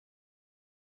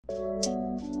Hello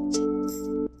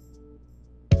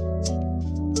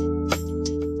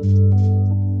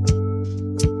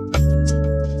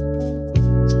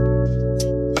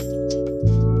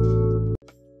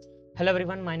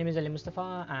everyone, my name is Ali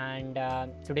Mustafa, and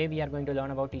today we are going to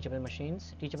learn about Teachable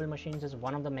Machines. Teachable Machines is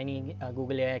one of the many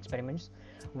Google AI experiments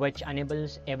which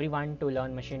enables everyone to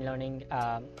learn machine learning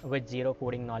with zero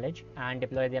coding knowledge and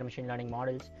deploy their machine learning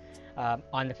models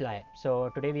on the fly. So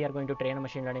today we are going to train a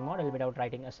machine learning model without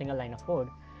writing a single line of code,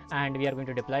 and we are going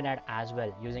to deploy that as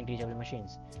well using Teachable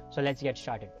Machines. So let's get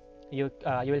started. You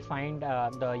will find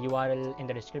the URL in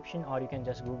the description, or you can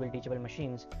just Google Teachable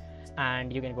Machines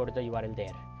and you can go to the URL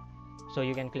there. So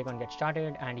you can click on get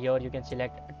started, and here you can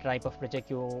select type of project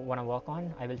you want to work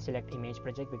on. I will select image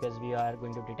project because we are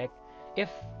going to detect if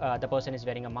the person is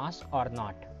wearing a mask or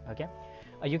not. Okay,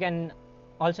 you can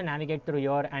also navigate through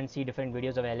here and see different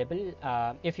videos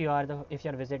available. If you are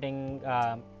visiting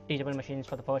Teachable Machines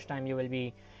for the first time, you will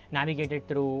be navigated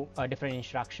through different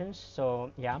instructions.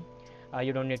 So yeah,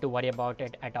 you don't need to worry about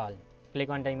it at all. Click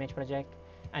on the image project,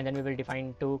 and then we will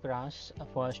define two class.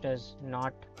 First is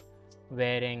not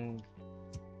wearing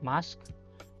mask,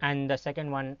 and the second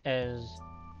one is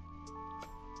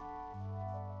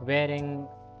wearing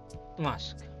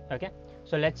mask. Okay,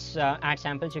 so let's add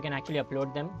samples. You can actually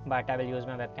upload them, but I will use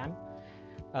my webcam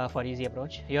for easy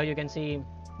approach. Here you can see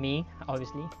me,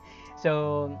 obviously.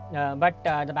 So but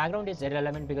the background is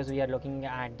irrelevant because we are looking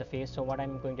at the face. So what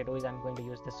I'm going to do is I'm going to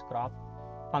use this crop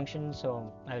function.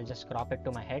 So I will just crop it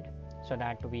to my head so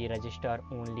that we register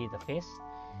only the face,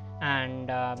 and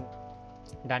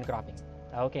done cropping.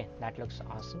 Okay, that looks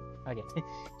awesome. Okay,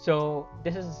 so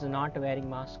this is not wearing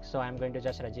mask, so I'm going to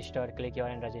just click here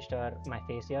and register my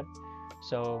face here.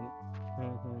 So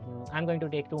I'm going to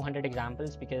take 200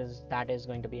 examples because that is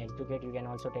going to be execute. You can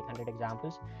also take 100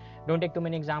 examples. Don't take too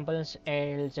many examples,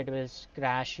 else it will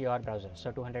crash your browser.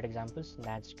 So 200 examples,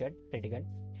 that's good, pretty good.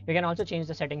 You can also change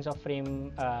the settings of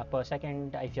frame per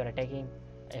second if you're taking.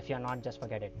 If you're not, just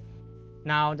forget it.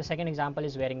 Now the second example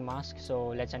is wearing mask, so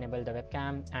let's enable the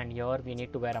webcam, and here we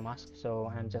need to wear a mask.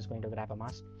 So I'm just going to grab a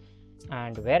mask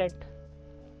and wear it.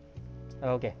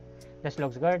 Okay, this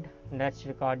looks good. Let's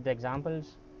record the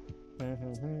examples.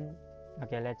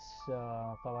 Okay, let's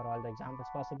cover all the examples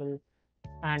possible,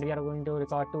 and we are going to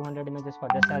record 200 images for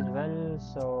this as well.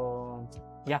 So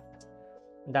yeah,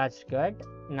 that's good.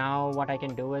 Now what I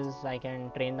can do is I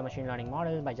can train the machine learning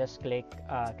model by just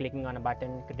clicking on a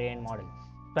button, train model.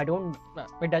 So I don't,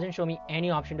 it doesn't show me any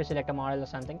option to select a model or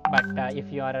something, but if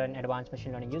you are an advanced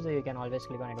machine learning user, you can always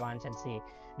click on advanced and see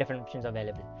different options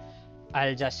available.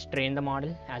 I'll just train the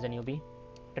model as a newbie.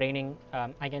 Training,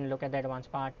 I can look at the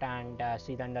advanced part and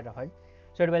see the under the hood.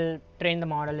 So it will train the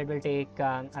model. It will take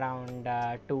around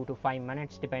 2 to 5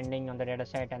 minutes depending on the data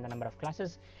set and the number of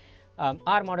classes.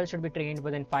 Our model should be trained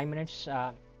within 5 minutes.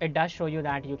 It does show you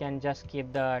that you can just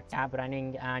keep the tab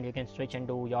running and you can switch and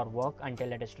do your work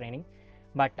until it is training,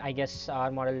 but I guess our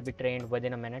model will be trained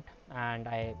within a minute, and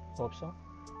I hope so.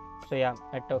 So yeah,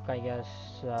 it took, I guess,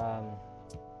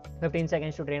 15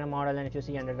 seconds to train a model, and if you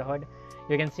see under the hood,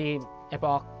 you can see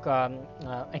epoch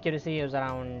accuracy is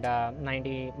around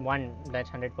 91, that's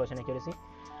 100% accuracy,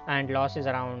 and loss is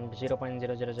around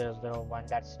 0.00001,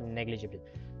 that's negligible.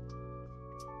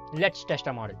 Let's test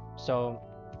a model. So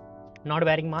not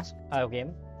wearing mask, okay,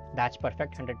 that's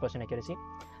perfect, 100% accuracy.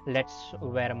 Let's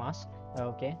wear a mask.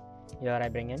 Okay, here I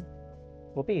bring in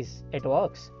whoopies, it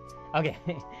works. Okay,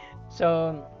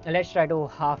 so let's try to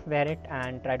half wear it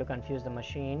and try to confuse the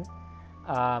machine.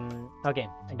 Okay,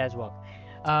 it does work.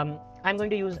 I'm going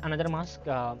to use another mask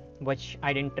which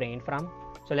I didn't train from,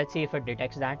 so let's see if it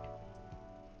detects that.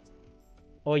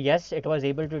 Oh yes, it was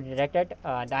able to detect it.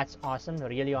 That's awesome,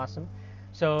 really awesome.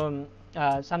 So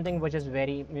something which is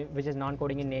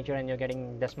non-coding in nature, and you're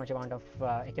getting this much amount of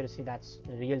accuracy, that's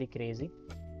really crazy.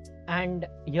 And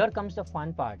here comes the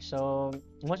fun part. So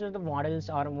most of the models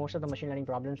or most of the machine learning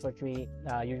problems which we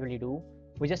usually do,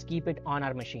 we just keep it on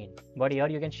our machine, but here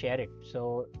you can share it.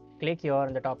 So click here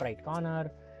in the top right corner,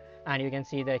 and you can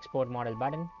see the export model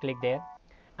button. Click there,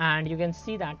 and you can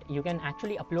see that you can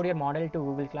actually upload your model to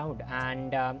Google Cloud,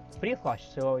 and free of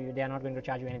cost. So they are not going to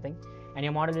charge you anything, and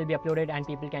your model will be uploaded and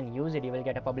people can use it. You will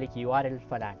get a public URL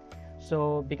for that.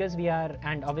 So because we are,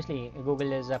 and obviously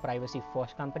Google is a privacy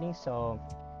first company, so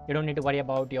you don't need to worry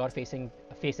about your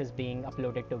faces being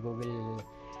uploaded to Google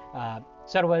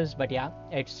servers. But yeah,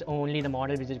 it's only the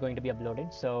model which is going to be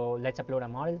uploaded. So let's upload a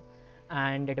model,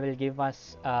 and it will give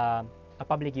us a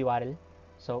public URL.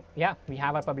 So yeah, we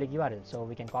have a public URL, so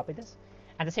we can copy this,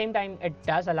 At the same time, it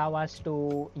does allow us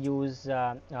to use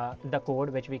the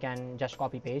code which we can just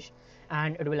copy paste,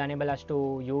 and it will enable us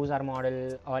to use our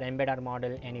model or embed our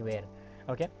model anywhere.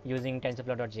 Okay, using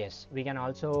TensorFlow.js. We can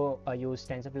also use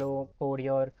TensorFlow code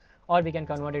here, or we can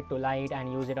convert it to Lite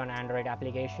and use it on Android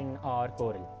application or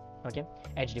Coral. Okay,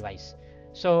 edge device.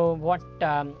 So what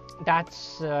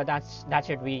that's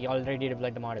it. We already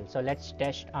deployed the model. So let's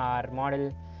test our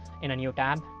model in a new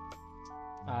tab.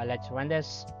 Let's run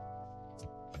this.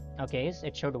 Okay,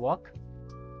 it should work.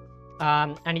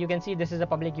 And you can see this is a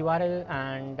public URL,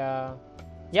 and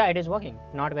yeah, it is working.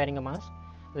 Not wearing a mask.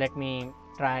 Let me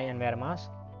try and wear a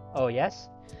mask. Oh yes,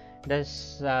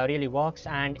 this really works,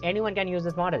 and anyone can use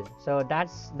this model. So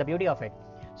that's the beauty of it.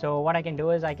 So what I can do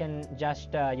is I can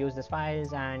just use these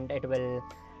files, and it will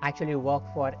actually work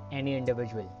for any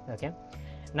individual. Okay,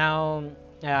 now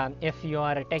if you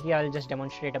are a techie, I'll just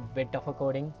demonstrate a bit of a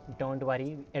coding. Don't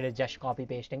worry, it is just copy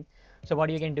pasting. So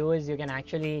what you can do is you can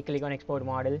actually click on export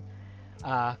model,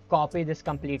 copy this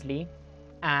completely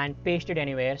and paste it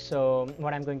anywhere. So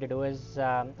what I'm going to do is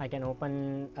I can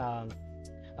open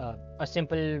a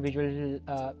simple visual,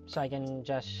 so I can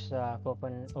just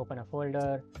open a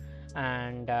folder,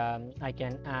 and I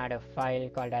can add a file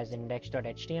called as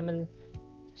index.html.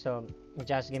 So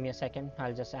just give me a second,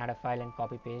 I'll just add a file and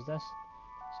copy paste this.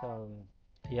 So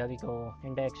here we go,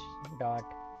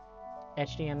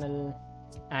 index.html,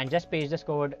 and just paste this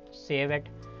code, save it,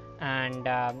 and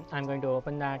I'm going to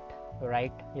open that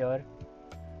right here,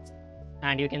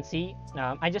 and you can see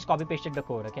I just copy pasted the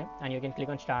code. Okay, and you can click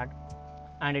on start,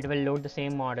 and it will load the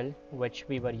same model which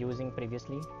we were using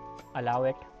previously. Allow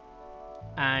it,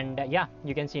 and yeah,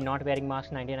 you can see not wearing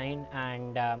mask 99,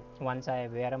 and once I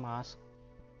wear a mask,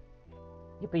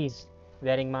 yippies,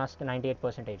 wearing mask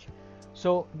 98%.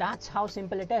 So that's how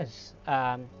simple it is.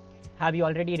 Have you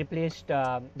already replaced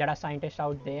data scientists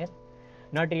out there?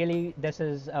 Not really. This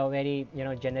is a very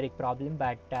generic problem,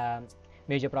 but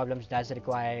major problems does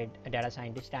require a data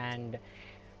scientist, and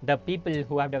the people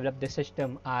who have developed this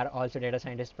system are also data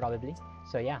scientists probably.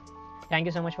 So yeah, thank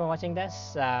you so much for watching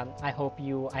this. I hope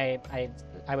you I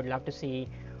would love to see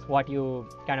what you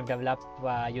kind of develop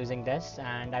using this,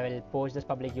 and I will post this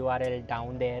public URL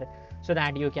down there so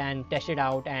that you can test it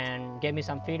out and give me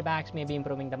some feedbacks, maybe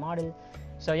improving the model.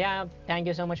 So yeah, thank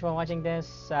you so much for watching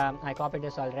this. I copied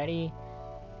this already.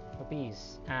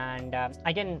 Peace. And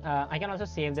I can also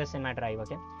save this in my drive.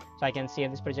 Okay, so I can save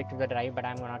this project to the drive, but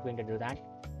I'm not going to do that.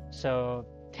 So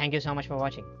thank you so much for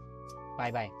watching.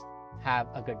 Bye bye, have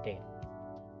a good day.